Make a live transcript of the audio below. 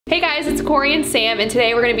Hey guys, it's Cori and Sam, and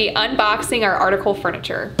today we're going to be unboxing our article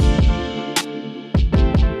furniture.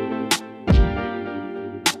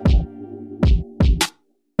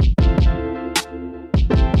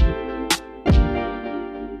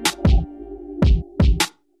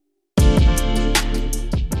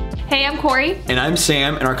 Hey, I'm Cori. And I'm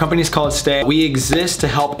Sam, and our company is called Stay. We exist to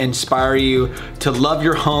help inspire you to love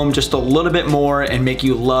your home just a little bit more and make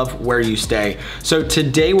you love where you stay. So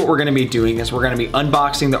today what we're gonna be doing is we're gonna be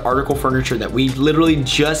unboxing the article furniture that we literally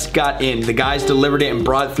just got in. The guys delivered it and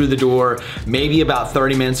brought it through the door maybe about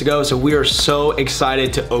 30 minutes ago, so we are so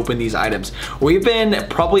excited to open these items. We've been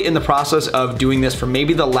probably in the process of doing this for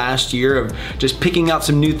maybe the last year of just picking out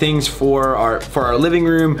some new things for our living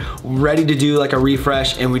room, ready to do like a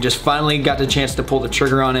refresh, and we just finally got the chance to pull the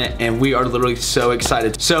trigger on it, and we are literally so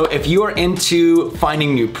excited. So if you are into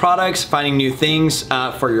finding new products, finding new things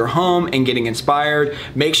for your home and getting inspired,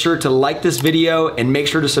 make sure to like this video and make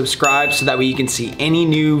sure to subscribe so that way you can see any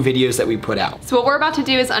new videos that we put out. So what we're about to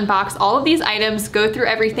do is unbox all of these items, go through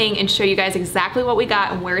everything, and show you guys exactly what we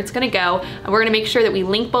got and where it's gonna go. And we're gonna make sure that we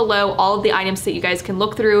link below all of the items that you guys can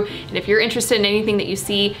look through. And if you're interested in anything that you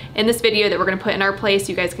see in this video that we're gonna put in our place,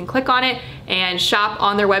 you guys can click on it and shop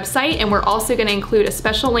on their website. And we're also gonna include a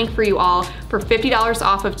special link for you all for $50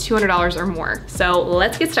 off of $200 or more. So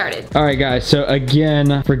let's get started. All right guys, so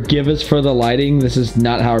again, forgive us for the lighting. This is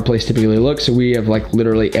not how our place typically looks. So we have like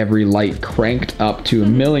literally every light cranked up to a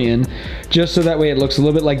million, just so that way it looks a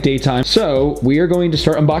little bit like daytime. So we are going to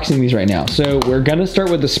start unboxing these right now. So we're gonna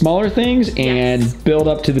start with the smaller things and build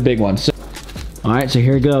up to the big ones. So, all right, so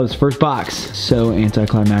here it goes, first box. So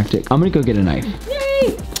anticlimactic. I'm gonna go get a knife.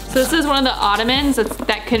 Yay! So this is one of the ottomans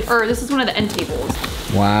this is one of the end tables.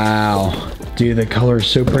 Wow, dude, the color is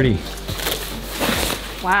so pretty.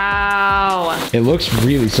 Wow. It looks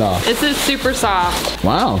really soft. This is super soft.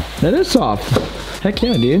 Wow, that is soft. Heck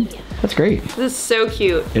yeah, dude. That's great. This is so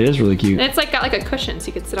cute. It is really cute. And it's like got like a cushion so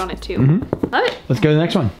you can sit on it too. Love it. Let's go to the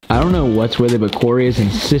next one. I don't know what's with it, but Cori is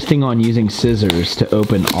insisting on using scissors to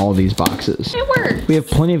open all these boxes. It works. We have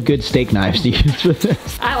plenty of good steak knives to use for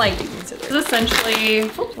this. I like using scissors. This is essentially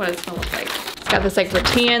what it's gonna look like. It's got this like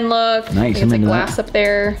rattan look. Nice. It's like glass up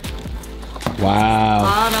there. Wow.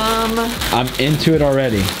 Bottom. I'm into it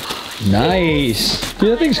already. Nice.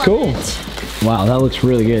 Dude, that thing's cool. Wow, that looks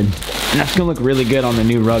really good. And that's gonna look really good on the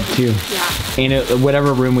new rug too. Yeah. And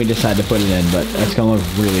whatever room we decide to put it in, but that's gonna look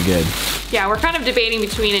really good. Yeah, we're kind of debating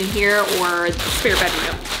between in here or the spare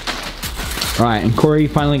bedroom. All right, and Cori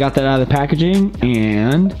finally got that out of the packaging,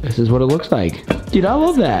 and this is what it looks like. Dude, I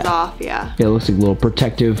love that. It's off, yeah. Yeah, it looks like a little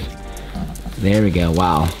protective. There we go,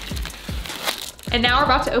 wow. And now we're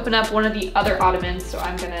about to open up one of the other ottomans, so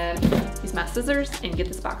I'm gonna use my scissors and get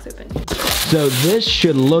this box open. So this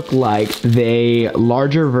should look like the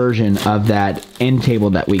larger version of that end table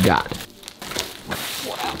that we got.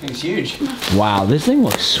 Wow. It's huge. Wow, this thing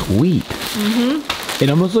looks sweet. It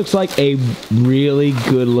almost looks like a really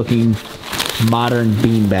good looking modern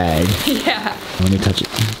bean bag. Yeah. Let me touch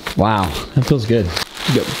it. Wow, that feels good.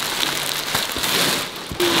 Go.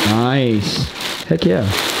 Nice. Heck yeah.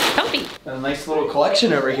 Comfy. A nice little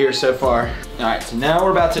collection over here so far. All right, so now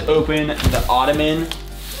we're about to open the ottoman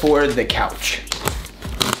for the couch.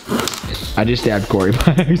 I just stabbed Cori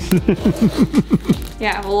by accident.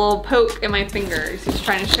 Yeah, I have a little poke in my fingers. He's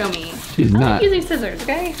trying to show me. She's not. I'm using scissors,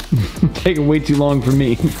 okay? Taking way too long for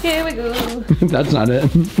me. Here we go. That's not it.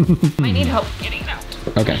 Might need help getting it out.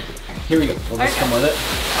 Okay, here we go. Will this Okay. come with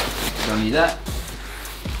it? Don't need that.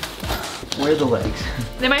 Where are the legs?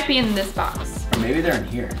 They might be in this box. Or maybe they're in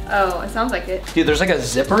here. Oh, it sounds like it. Dude, there's like a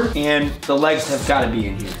zipper and the legs have got to be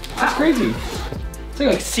in here. That's crazy. It's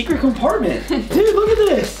like a secret compartment. Dude, look at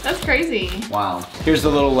this. That's crazy. Wow. Here's the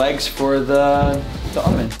little legs for the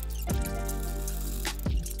ottoman.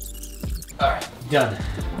 All right, done.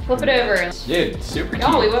 Flip it over. Dude, super cute.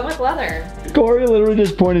 Oh, we went with leather. Corey literally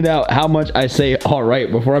just pointed out how much I say all right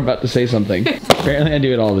before I'm about to say something. Apparently I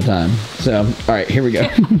do it all the time. So, all right, here we go.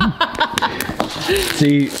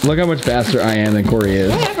 See, look how much faster I am than Corey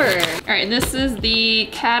is. Whatever. All right, and this is the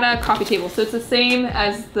Kata coffee table. So it's the same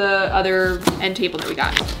as the other end table that we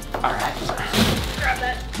got. All right. Grab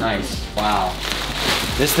that. Nice. Wow.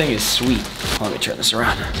 This thing is sweet. Let me turn this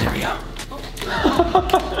around. There we go.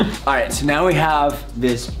 All right, so now we have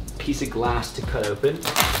this piece of glass to cut open.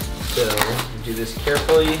 So do this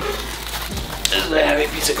carefully. This is a heavy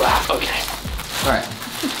piece of glass. Okay. All right.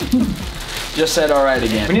 Just said all right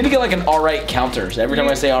again. We need to get like an all right counter. So every time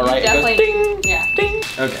I say all right, it goes ding, yeah. ding.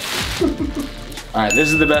 Okay. All right,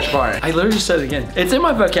 this is the best part. I literally just said it again. It's in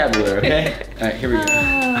my vocabulary, okay? All right, here we go.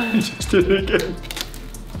 I just did it again.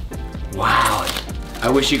 Wow. I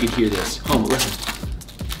wish you could hear this. Oh, listen.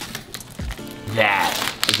 That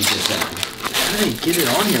is a good sound. How do they get it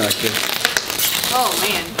on here like this? Oh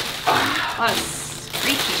man, a lot of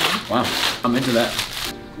screeching. Wow, I'm into that.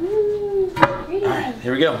 All right,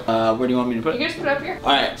 here we go. Where do you want me to put it? You can just put it up here. All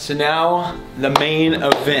right, so now the main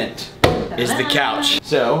event is the couch.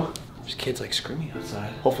 So, there's kids like screaming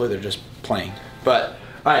outside. Hopefully they're just playing. But,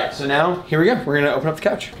 all right, so now, here we go. We're gonna open up the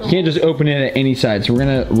couch. You can't just open it at any side. So we're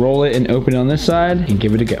gonna roll it and open it on this side and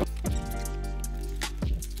give it a go.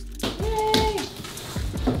 Yay.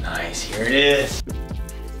 Nice, here it is.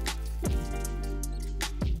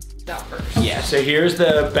 That first. Yeah, so here's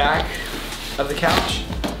the back of the couch.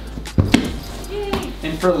 Yay.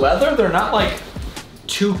 And for leather, they're not like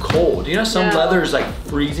too cold. You know, some leather is like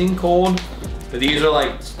freezing cold, but these are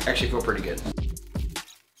like, actually feel pretty good.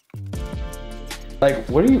 Like,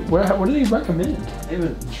 what do they recommend? They have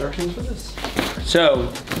instructions for this?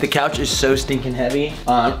 So, the couch is so stinking heavy,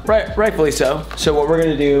 rightfully so. So what we're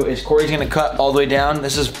gonna do is Cori's gonna cut all the way down.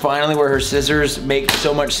 This is finally where her scissors make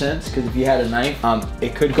so much sense, because if you had a knife,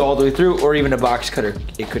 it could go all the way through, or even a box cutter,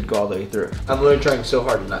 it could go all the way through. I'm literally trying so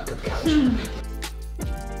hard to not cut the couch.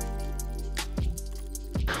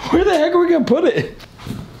 Where the heck are we gonna put it?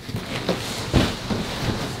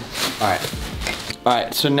 All right. All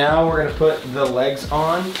right, so now we're gonna put the legs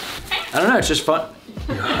on. I don't know, it's just fun.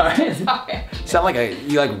 All right. Sorry. Sound like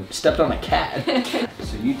you like stepped on a cat.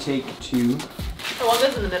 So you take two. The one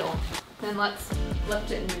goes in the middle. Then let's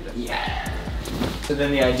lift it and move it. Yeah. So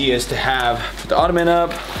then the idea is to put the ottoman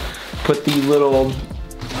up, put the little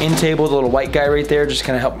end table, the little white guy right there, just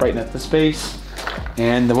kind of help brighten up the space.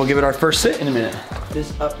 And then we'll give it our first sit in a minute.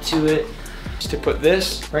 This up to it. Just to put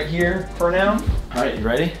this right here for now. All right, you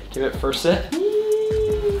ready? Give it first sit.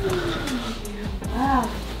 Wow.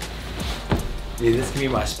 Dude, this can be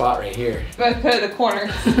my spot right here. But put it in the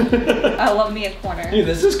corner. I love me a corner. Dude,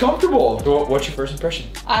 this is comfortable. What's your first impression?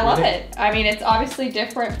 I love it. I mean, it's obviously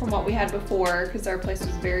different from what we had before because our place was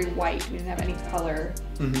very white. We didn't have any color.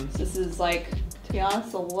 So this is like, to be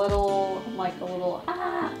honest, a little.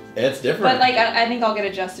 It's different. But like, I think I'll get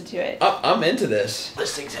adjusted to it. I'm into this.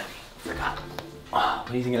 This thing's heavy. Forgot.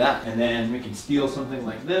 What do you think of that? And then we can steal something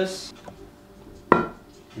like this.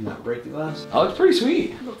 And not break the glass. Oh, it's pretty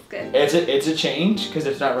sweet. It looks good. It's a change because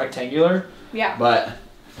it's not rectangular. Yeah. But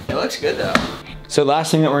it looks good though. So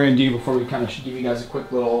last thing that we're gonna do before we kind of should give you guys a quick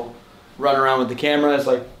little run around with the camera is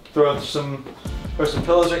like throw some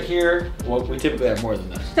pillows right here. Well, we typically have more than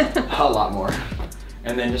this. A lot more.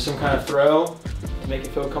 And then just some kind of throw to make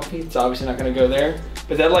it feel comfy. It's obviously not gonna go there.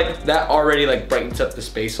 But that already like brightens up the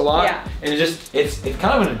space a lot. Yeah. And it's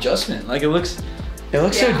kind of an adjustment. Like it looks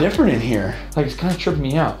so different in here. Like it's kind of tripping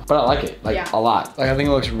me out, but I like it a lot. Like I think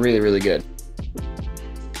it looks really, really good.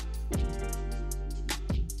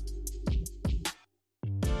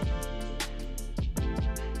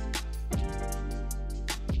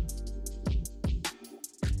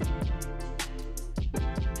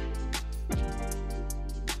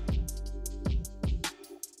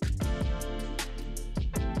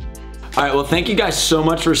 All right, well, thank you guys so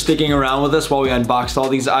much for sticking around with us while we unboxed all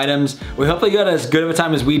these items. We hope you got as good of a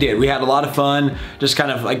time as we did. We had a lot of fun, just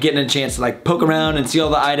kind of like getting a chance to like poke around and see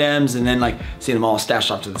all the items and then like seeing them all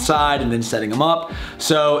stashed off to the side and then setting them up.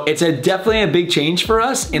 So it's definitely a big change for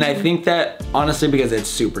us. And I think that honestly, because it's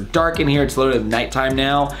super dark in here, it's literally nighttime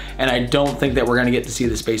now. And I don't think that we're gonna get to see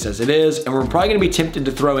the space as it is. And we're probably gonna be tempted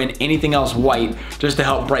to throw in anything else white just to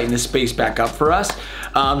help brighten the space back up for us.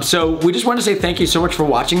 So we just want to say thank you so much for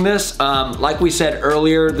watching this. Like we said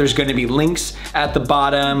earlier, there's going to be links at the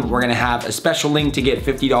bottom. We're going to have a special link to get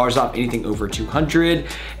 $50 off anything over $200,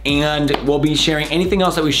 and we'll be sharing anything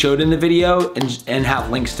else that we showed in the video and have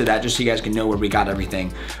links to that just so you guys can know where we got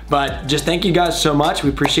everything. But just thank you guys so much. We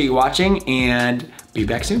appreciate you watching and be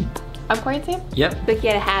back soon. I'm Cori Sam. Yep. Look, you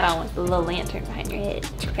had a hat on with the little lantern behind your head.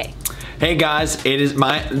 It's okay. Hey guys, it is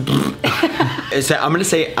I'm gonna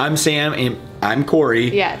say I'm Sam and I'm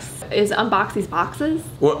Cori. Yes. Is unbox these boxes?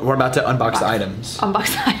 We're about to unbox the items.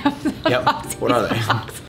 Unbox the items. Yep. What are they? Boxes.